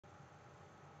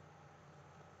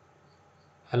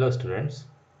Hello students,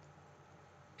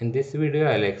 in this video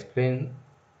I will explain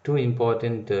two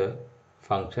important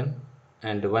function,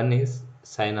 and one is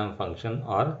signum function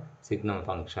or signum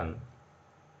function.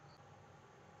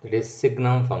 That is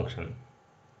signum function.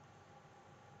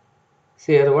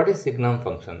 See here, what is signum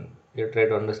function? You try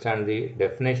to understand the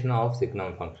definition of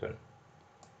signum function.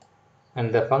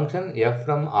 And the function f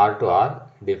from R to R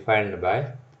defined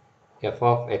by f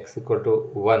of x equal to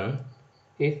 1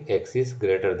 if x is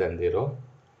greater than 0,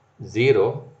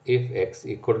 0 if x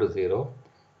equal to 0,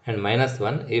 and minus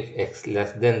 1 if x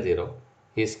less than 0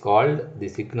 is called the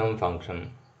signum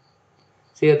function.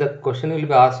 See, the question will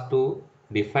be asked to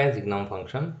define signum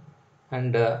function,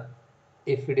 and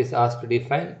if it is asked to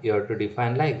define, you have to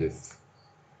define like this.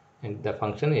 And the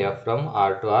function f from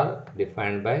R to R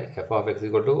defined by f of x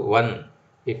equal to 1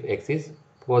 if x is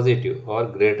positive or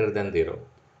greater than 0,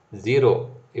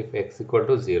 0 if x equal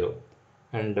to 0,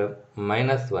 and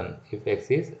minus 1 if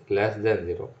x is less than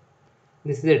 0.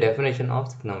 This is the definition of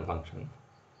signum function.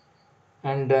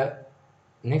 And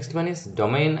next one is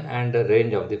domain and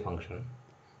range of the function.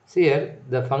 See here,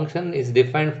 the function is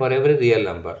defined for every real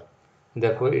number.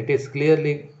 Therefore, it is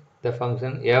clearly the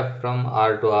function f from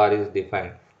R to R is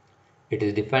defined. It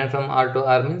is defined from R to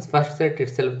R means first set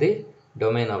itself the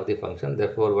domain of the function.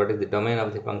 Therefore, what is the domain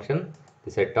of the function?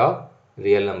 The set of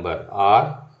real number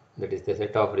R, that is the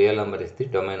set of real number, is the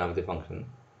domain of the function.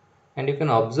 And you can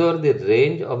observe the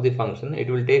range of the function. It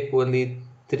will take only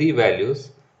three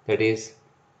values, that is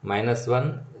minus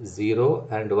 1, 0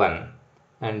 and 1.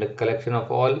 And the collection of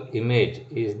all image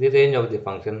is the range of the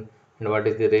function. And what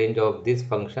is the range of this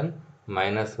function?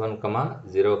 Minus 1,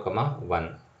 0,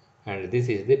 1. And this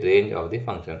is the range of the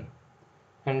function.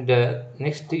 And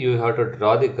next you have to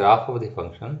draw the graph of the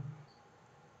function.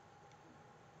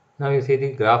 Now you see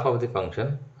the graph of the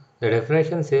function. The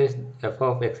definition says f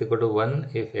of x equal to 1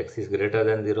 if x is greater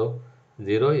than 0,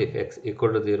 0 if x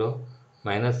equal to 0,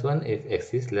 minus 1 if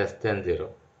x is less than 0.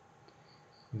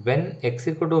 When x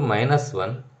equal to minus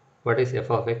 1, what is f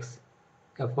of x?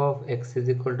 F of x is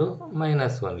equal to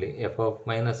minus only. F of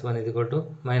minus 1 is equal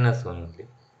to minus 1 only.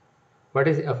 What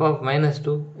is f of minus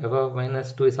 2? F of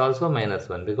minus 2 is also minus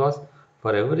 1, because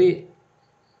for every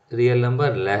real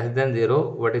number less than 0,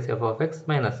 what is f of x?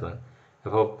 Minus 1.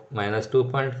 F of minus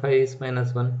 2.5 is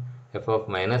minus 1. F of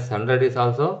minus 100 is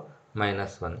also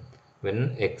minus 1.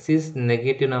 When x is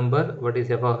negative number, what is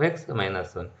f of x?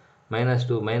 Minus 1. Minus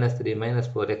 2, minus 3, minus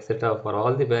 4, etc. For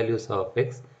all the values of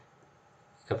x,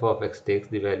 f of x takes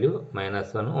the value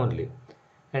minus 1 only.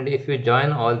 And if you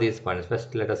join all these points,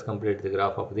 first let us complete the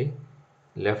graph of the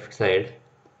left side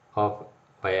of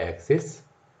y-axis.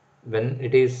 When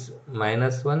it is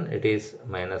minus 1, it is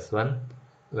minus 1.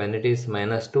 When it is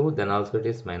minus 2, then also it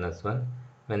is minus 1.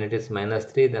 When it is minus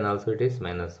 3, then also it is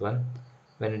minus 1.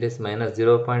 When it is minus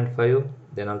 0.5,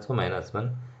 then also minus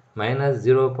 1. Minus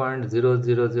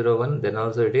 0.0001, then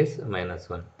also it is minus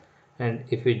 1. And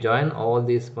if you join all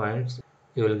these points,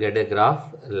 you will get a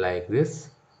graph like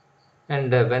this.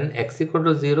 And when x equal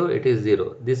to 0, it is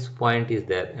 0. This point is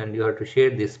there, and you have to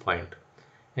shade this point.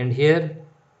 And here,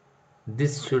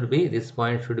 this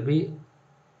point should be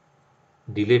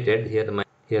deleted.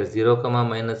 Here 0,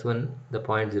 minus 1, the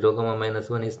point 0, minus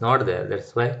 1 is not there.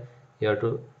 That's why you have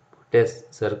to put a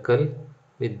circle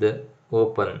with the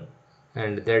open,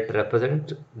 and that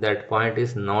represent that point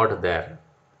is not there.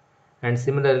 And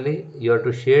similarly, you have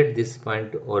to shade this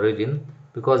point origin,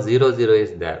 because 0, 0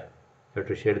 is there. You have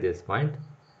to shade this point.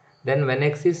 Then when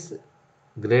x is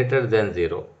greater than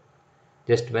 0,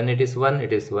 just when it is 1,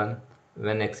 it is 1.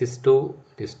 When x is 2,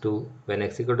 it is 2. When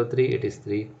x equal to 3, it is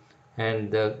 3.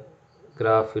 And the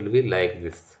graph will be like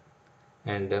this.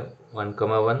 And 1,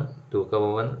 1, 2,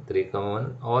 1, 3,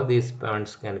 1, all these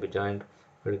points can be joined.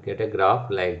 We will get a graph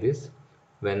like this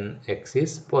when x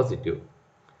is positive.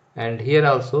 And here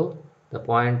also the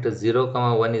point 0,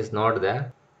 1 is not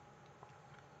there.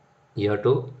 You have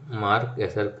to mark a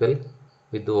circle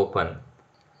with the open.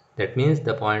 That means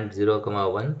the point 0,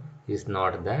 1 is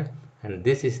not there. And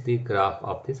this is the graph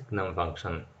of the signum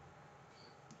function.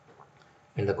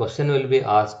 And the question will be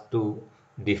asked to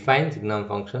define signum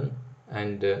function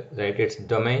and write its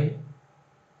domain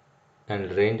and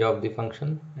range of the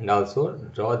function, and also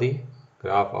draw the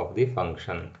graph of the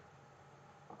function.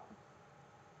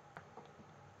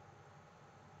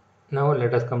 Now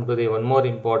let us come to the one more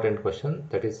important question,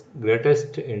 that is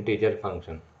greatest integer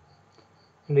function.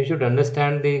 And you should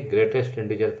understand the greatest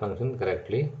integer function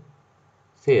correctly.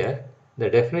 See here, the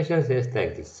definition says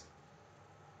like this.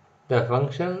 The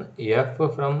function f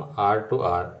from R to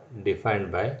R defined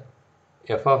by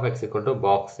f of x equal to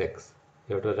box x.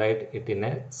 You have to write it in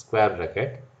a square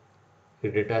bracket.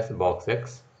 treat it as box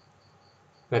X,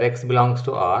 where X belongs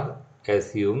to R,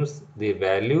 assumes the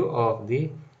value of the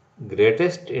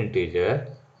greatest integer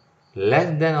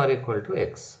less than or equal to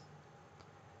X.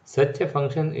 Such a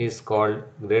function is called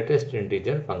greatest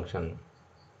integer function.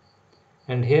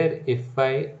 And here, if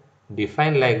I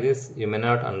define like this, you may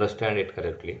not understand it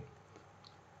correctly.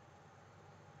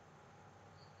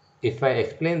 If I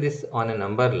explain this on a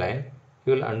number line,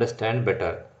 you will understand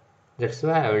better. That's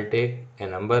why I will take a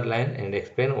number line and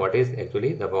explain what is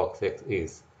actually the box X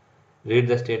is. Read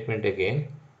the statement again.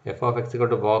 F of x equal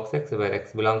to box X, where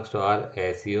X belongs to R,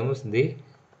 assumes the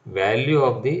value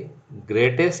of the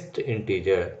greatest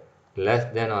integer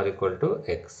less than or equal to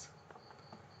X.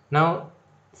 Now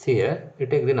see here, you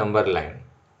take the number line.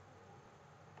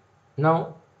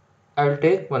 Now I will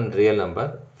take one real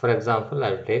number. For example,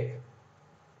 I will take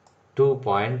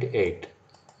 2.8.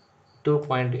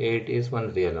 2.8 is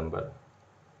one real number.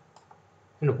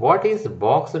 And what is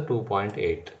box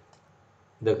 2.8?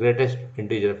 The greatest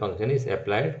integer function is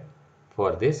applied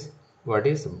for this. What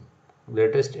is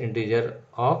greatest integer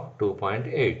of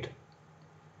 2.8?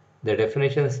 The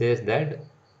definition says that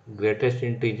greatest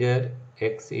integer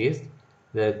x is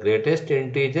the greatest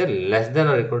integer less than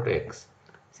or equal to x.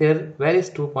 So here, where is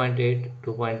 2.8?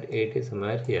 2.8 is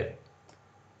somewhere here.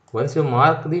 Once you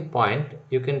mark the point,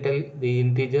 you can tell the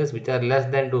integers which are less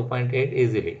than 2.8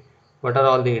 easily. What are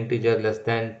all the integers less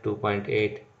than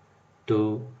 2.8?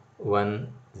 2,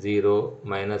 1, 0,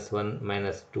 minus 1,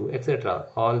 minus 2, etc.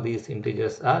 All these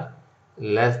integers are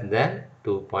less than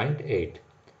 2.8.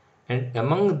 And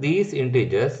among these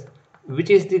integers, which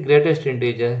is the greatest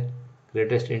integer?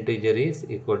 Greatest integer is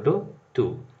equal to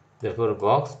 2. Therefore,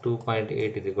 box 2.8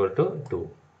 is equal to 2.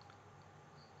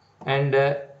 And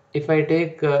if I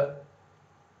take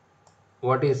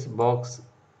what is box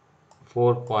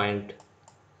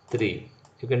 4.3,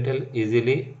 you can tell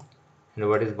easily. And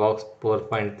what is box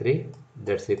 4.3?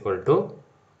 That's equal to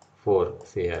 4.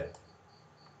 See here,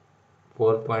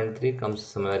 4.3 comes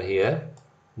somewhere here.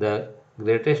 The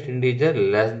greatest integer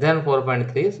less than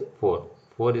 4.3 is 4.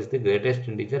 4 is the greatest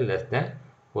integer less than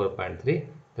 4.3.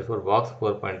 Therefore, box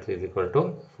 4.3 is equal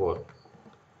to 4.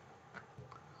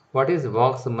 What is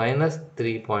box minus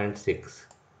 3.6?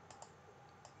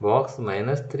 Box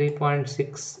minus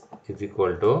 3.6 is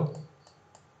equal to,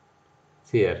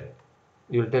 see here,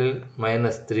 you will tell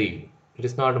minus 3. It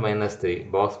is not minus 3.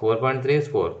 Box 4.3 is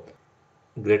 4.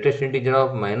 Greatest integer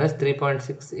of minus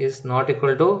 3.6 is not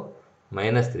equal to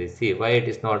minus 3. See why it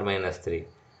is not minus 3.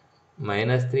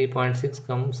 Minus 3.6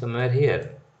 comes somewhere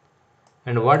here.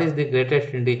 And what is the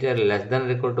greatest integer less than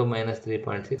or equal to minus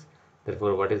 3.6?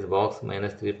 Therefore, what is box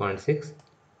minus 3.6?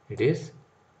 It is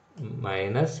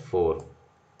minus 4.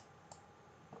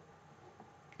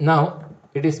 Now,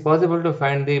 it is possible to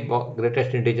find the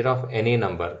greatest integer of any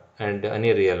number and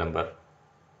any real number.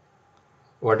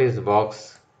 What is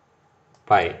box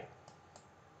pi?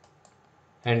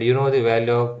 And you know the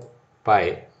value of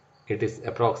pi. It is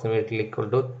approximately equal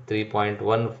to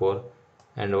 3.14.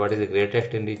 And what is the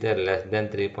greatest integer less than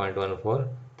 3.14?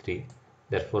 3.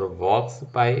 Therefore, box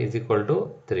pi is equal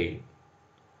to 3.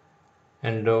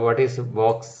 And what is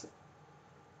box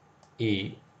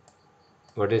e?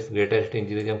 What is greatest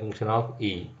integer function of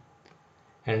e?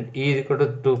 And e is equal to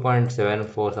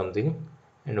 2.74 something.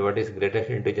 And what is greatest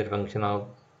integer function of?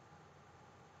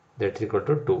 That's equal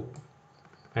to 2.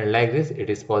 And like this, it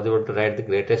is possible to write the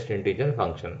greatest integer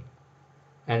function.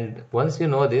 And once you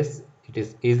know this, it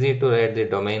is easy to write the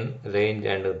domain, range,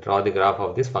 and draw the graph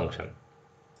of this function.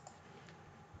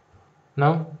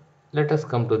 Now, let us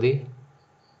come to the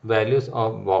values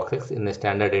of box x in the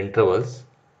standard intervals.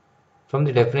 From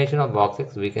the definition of box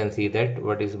x, we can see that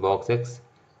what is box x?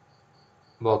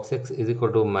 Box x is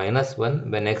equal to minus 1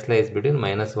 when x lies between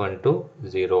minus 1 to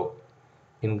 0,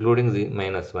 including the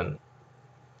minus 1.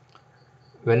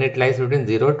 When it lies between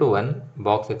 0 to 1,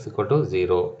 box x equal to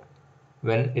 0.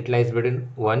 When it lies between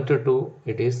 1 to 2,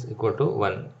 it is equal to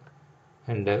 1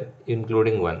 and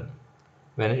including 1.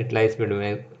 When it lies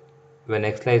between, when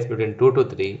x lies between 2 to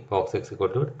 3, box x equal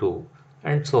to 2,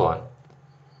 and so on.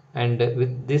 And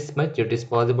with this much, it is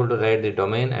possible to write the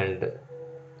domain and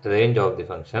range of the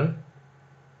function.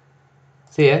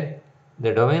 See here,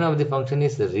 the domain of the function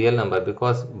is a real number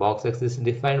because box x is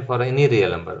defined for any real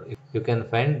number. You can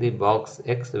find the box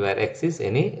x where x is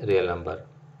any real number.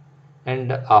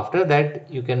 And after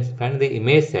that, you can find the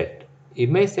image set.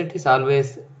 Image set is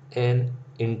always an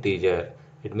integer.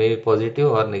 It may be positive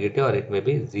or negative, or it may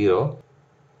be 0.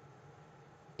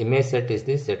 Image set is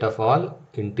the set of all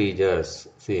integers.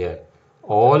 See here,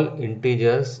 all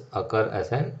integers occur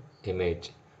as an image.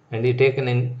 And you take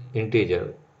an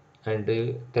integer and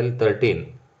you tell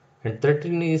 13. And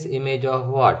 13 is image of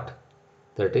what?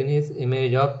 13 is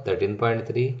image of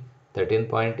 13.3,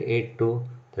 13.82,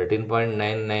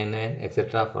 13.999,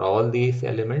 etc. For all these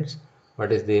elements,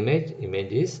 what is the image?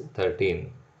 Image is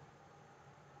 13.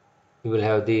 You will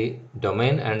have the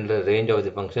domain and the range of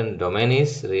the function. Domain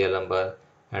is real number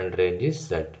and range is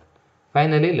z.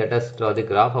 Finally, let us draw the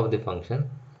graph of the function,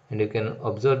 and you can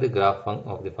observe the graph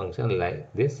of the function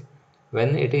like this.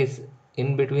 When it is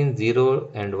in between 0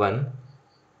 and 1,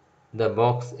 the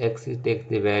box x takes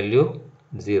the value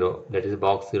 0, that is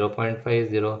box 0.5 is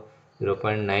 0,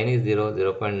 0.9 is 0,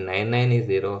 0.99 is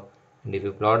 0, and if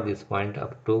you plot this point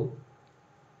up to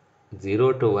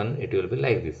 0 to 1, it will be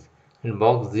like this, and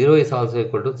box 0 is also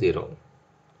equal to 0.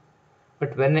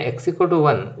 But when x equal to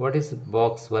 1, what is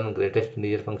box 1? Greatest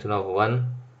integer function of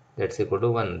 1, that's equal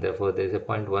to 1. Therefore, there is a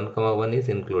point 1 comma 1 is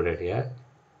included here.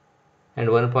 And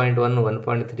 1.1,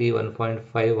 1.3, 1.5,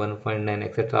 1.9,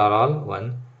 etc. are all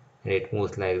 1, and it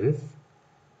moves like this.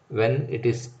 When it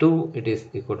is 2, it is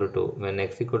equal to 2. When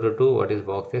x equal to 2, what is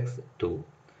box x? 2.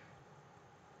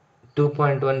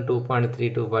 2.1,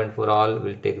 2.3, 2.4 all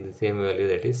will take the same value,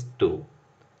 that is 2.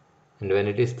 And when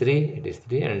it is 3, it is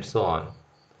 3, and so on.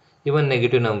 Even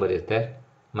negative number is there.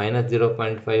 Minus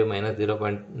 0.5, minus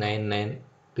 0.99,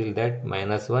 till that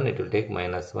minus 1, it will take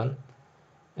minus 1.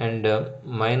 And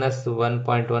minus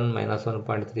 1.1, minus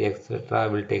 1.3, etc.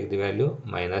 will take the value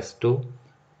minus 2,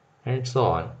 and so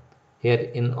on.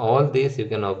 Here in all these you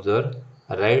can observe,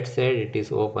 right side it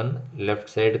is open, left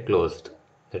side closed.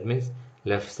 That means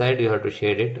left side you have to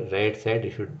shade it, right side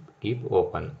you should keep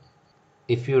open.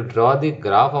 If you draw the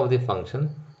graph of the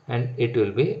function, and it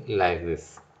will be like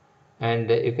this, and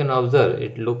you can observe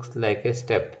it looks like a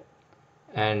step,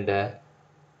 and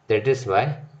that is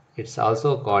why it's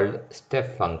also called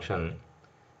step function.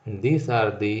 And these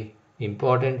are the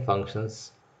important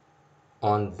functions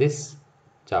on this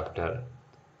chapter.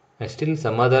 And still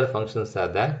some other functions are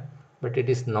there, but it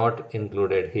is not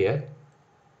included here.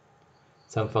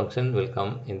 Some function will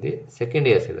come in the second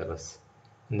year syllabus,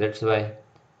 and that's why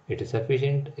it is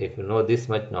sufficient if you know this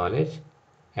much knowledge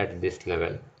at this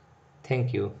level.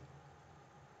 Thank you.